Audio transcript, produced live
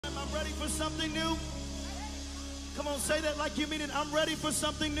ready for something new? Come on, say that like you mean it. I'm ready for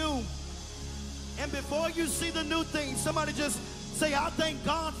something new. And before you see the new thing, somebody just say, I thank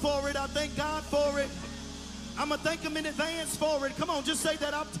God for it. I thank God for it. I'm going to thank him in advance for it. Come on, just say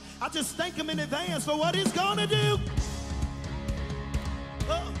that. I just thank him in advance for what he's going to do.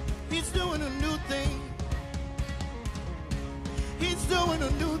 Oh, he's doing a new thing. He's doing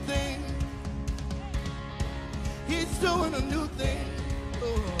a new thing. He's doing a new thing.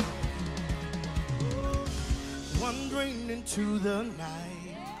 Oh. Wandering into the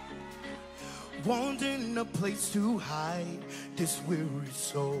night, wanting a place to hide this weary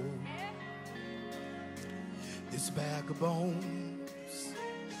soul, this bag of bones.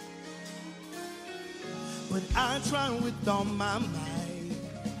 But I try with all my might,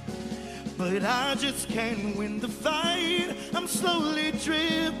 but I just can't win the fight. I'm slowly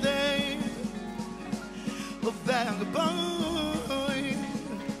drifting, a vagabond.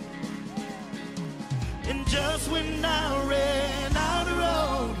 And just when I ran out of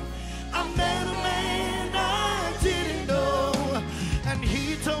road, I met a man I didn't know, and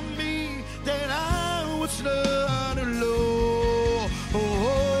he told me that I was not alone.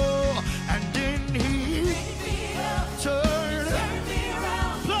 Oh, and then he turned me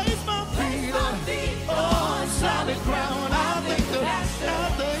around, placed my feet on solid ground. I thank the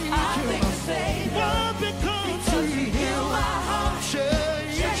Savior. Why? Because he healed my heart,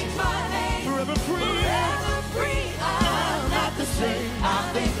 changed my name, forever free. I'm not the same.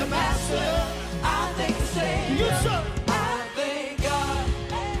 I thank the Master. I thank the Savior. Yes, sir. I thank God.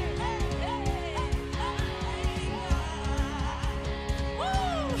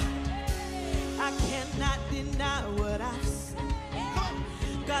 Woo! I cannot deny what I've seen.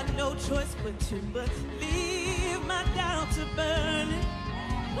 Got no choice but to leave my doubts to burning,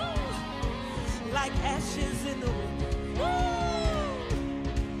 like ashes in the wind. Woo!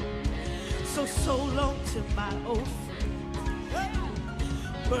 So long to my old friend,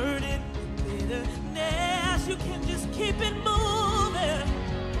 burdened with bitterness. You can just keep it moving.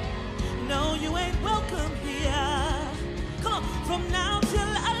 No, you ain't welcome here. Come on, from now till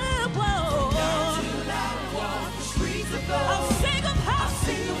I walk the streets of gold. I'll sing of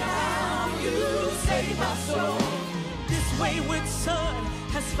how you saved my soul. This wayward son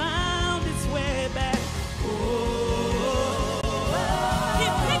has found its way back. Oh, he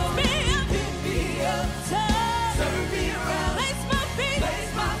picked me up, turned me around, place my feet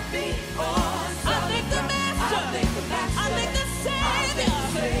on solid ground. I thank the Master, I thank the Savior,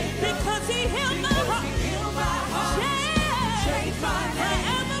 because he healed my heart, changed my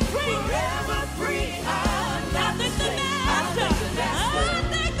name, forever free. I thank the Master, I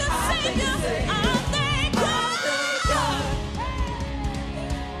thank the Savior, I thank God.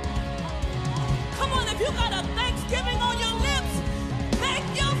 Come on, if you got a Thanksgiving on your lips, thank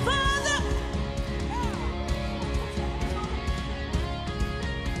your Father.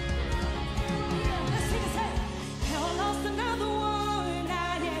 Let's sing it, say, hell lost another one.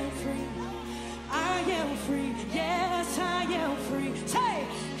 I am free. I am free. Yes, I am free. Say,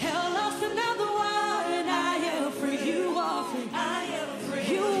 hell lost another one. I am free. You are free. I am free.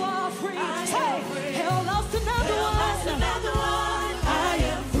 You are free. Say, hell lost another one. I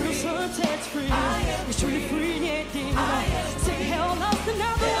am free. Son sets free. It's truly free indeed. Say, hell lost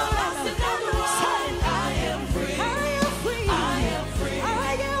another one. Say, I am free. I am free. I am free. I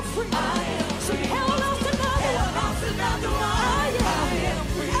am free. Say, hell lost another one. I am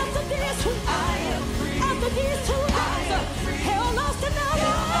free. After this one, I am free. After these 2 days, hell lost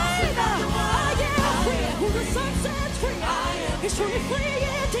another one. I am free. Who the sun sets free, it's truly free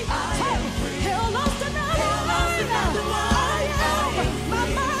indeed. Hell lost another one. I am. My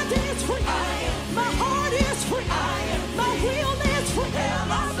mind is free. My heart is free. My will is free. Hell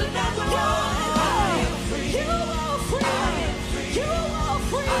lost another one. You are free. You are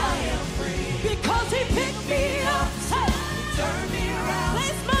free. Because he picked me up, turned me around,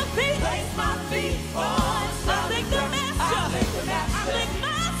 placed my feet on. I thank the Master. I thank my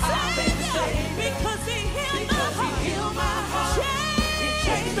Savior, because he healed my heart. He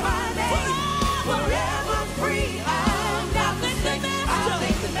changed my name, forever free. I thank the Master.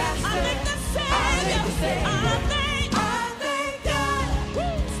 I thank the Savior. I thank God. Woo.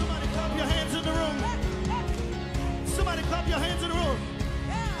 Somebody clap your hands in the room. Somebody clap your hands in the room.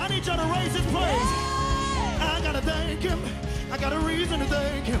 I need y'all to raise his praise. I gotta thank him. I got a reason to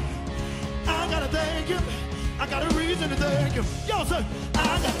thank him. I gotta thank him. I got a reason to thank him. Yo, sir,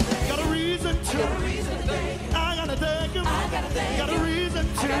 I got a reason to. I gotta thank him. Got a reason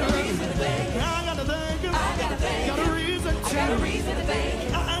to. I gotta thank him. Got a reason to.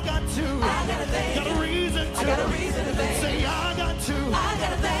 I got to. Got a reason to. Say I got to.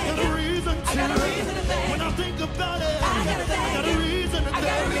 Got a about it. I got a reason to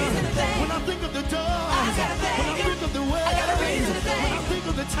thank. When I think of the door, when I think of the way, when I think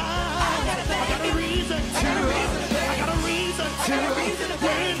of the time, I got a reason to. I got a reason to.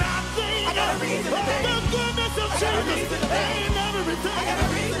 When I think of the goodness of Jesus and everything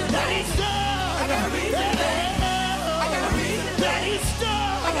that He's done, that He's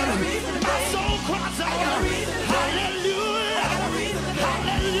done, my soul cries out, hallelujah,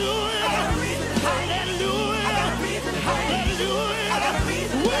 hallelujah, hallelujah, hallelujah.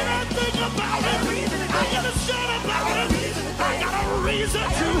 When I think about it, I gotta shout about it. I got a reason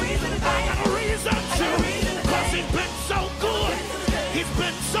to. I got a reason to. Cause He's been so good. He's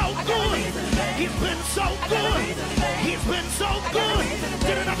been so good. He's been so good. He's been so good.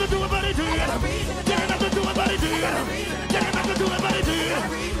 Didn't have to do it, but He did. Didn't have to do it, but He did. Didn't have to do it, but He did.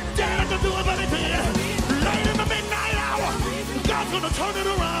 Didn't have to do it, but He did. Late in the midnight hour, God's gonna turn it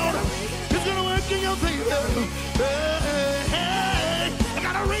around. He's gonna work in your favor. Hey, I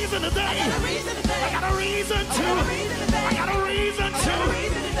got a reason today. I got a reason to. I got a reason to.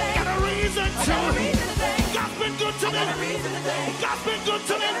 Got a reason to. God's been good to me. God's been good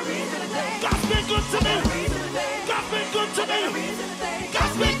to me. God's been good to me. God's been good to me.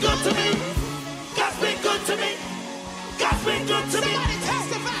 God's been good to me. God's been good to me. God's been good to me.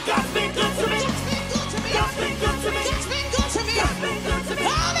 God's been good to me. God's been good to me. God's been good to me. God's been good to me.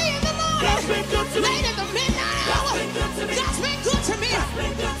 Early in the morning. God's been good to me. Late in the midnight hour. God's been good to me.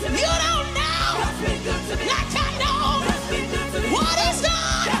 You don't know like I know what He's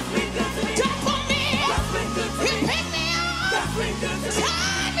done. Done for me. He picked me up.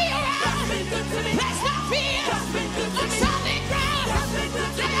 Tied me around. Placed my feet on solid ground.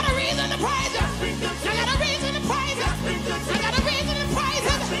 I got a reason to praise Him. I got a reason to praise Him. I got a reason to praise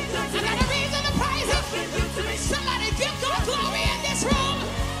Him. I got a reason to praise Him. Somebody give God glory in this room.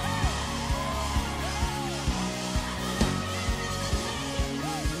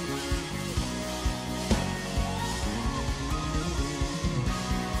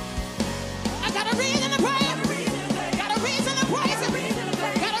 I got a reason to praise Him. Got a reason to praise Him.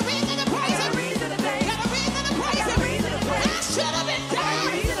 Got a reason to praise Him. Got a reason to praise Him. I should have been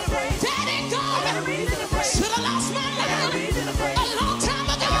dead and gone. Should have lost my mind a long time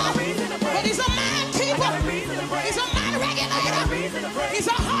ago. But He's a mind keeper. He's a mind regulator. He's a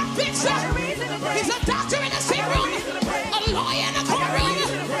heart fixer. He's a doctor in the sick room. A lawyer in the courtroom.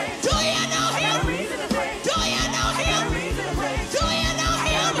 Do you know Him? Do you know Him? Do you know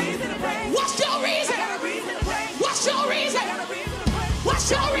Him? What's your reason? What's your reason?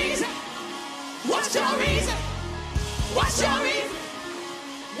 What's your reason? What's your reason? What's your reason?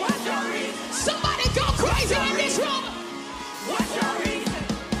 What's your reason? Somebody go crazy in this room. What's your reason?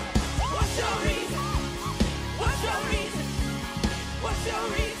 What's your reason? What's your reason? What's your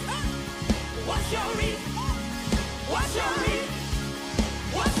reason? What's your reason? What's your reason?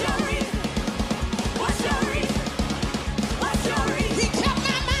 What's your reason? What's your reason? What's your reason? He kept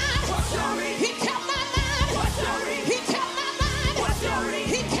my mind. What's your reason? He kept my mind. What's your reason? He kept my mind. What's your reason?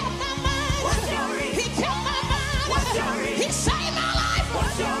 He kept my mind. What's your reason? He kept my mind. What's your reason? He saved my life.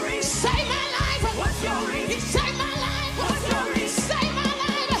 What's your reason? Saved my life. What's your reason? He saved my life. What's your reason? Saved my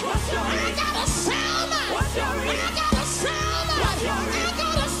life. What's your reason? I got a sound mind. What's your reason? I got a sound mind. What's your reason? I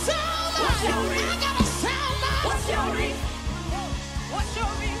got a sound mind. What's your reason? I got a sound mind. What's your reason? What's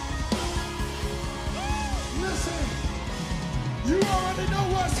your reason? Listen, you already know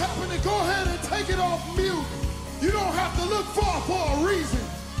what's happening. Go ahead and take it off mute. You don't have to look far for a reason.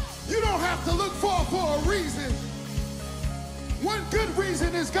 You don't have to look far for a reason. One good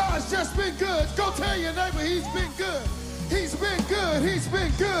reason is God's just been good. Go tell your neighbor He's been good. He's been good. He's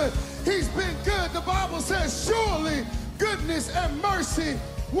been good. He's been good. The Bible says, surely goodness and mercy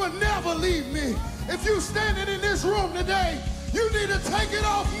will never leave me. If you're standing in this room today, you need to take it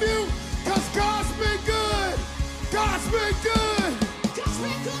off mute because God's been good. God's been good. God's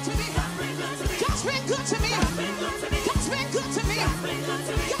been good to me. God's been good to me. God's been good to me. God's been good to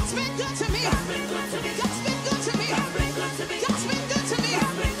me. God's been good to me. God's been good to me. God's been good to me. God's been good to me.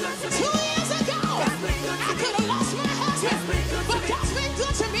 2 years ago, I could have lost my husband, but God's been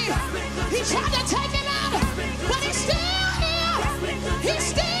good to me. He tried to take him out, but He's still here. He's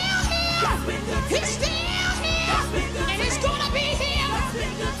still here. He's still here. And He's gonna be here.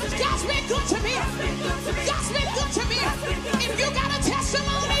 God's been good to me. God's been good to me. If you got a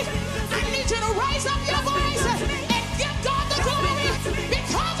testimony, I need you to raise up your voice and give God the glory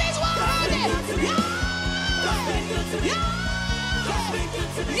because He's worthy. Yeah.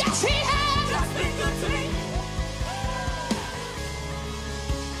 Yes, He has.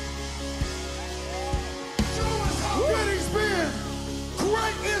 Show us how good He's been.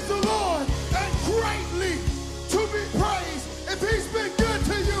 Great is the Lord and great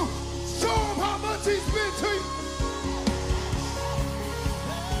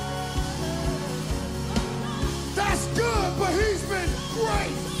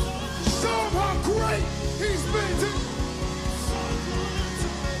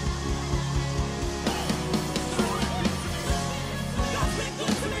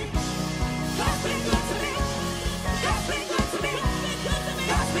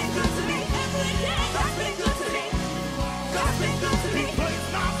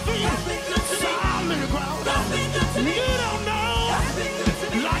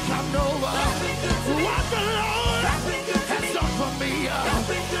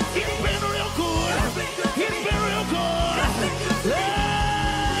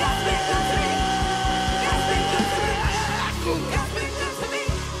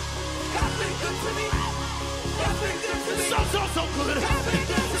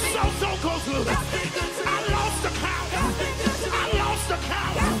good. I lost the count. I lost the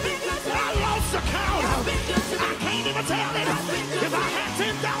count. I lost the count. I can't even tell it. If I had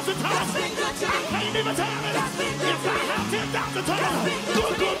 10,000 tongues, I can't even tell it. If I have 10,000 tongues,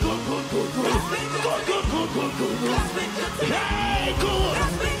 good, good, good, good, good, good. Good, good, good, good, good, good. Hey, good.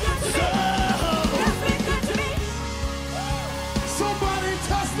 Somebody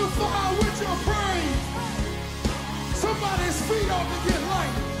testify with your praise. Somebody's feet ought to get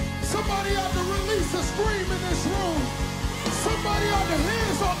light. Somebody ought to release a scream in this room. Somebody ought to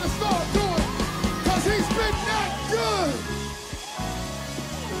hands ought to start doing, because he's been that good.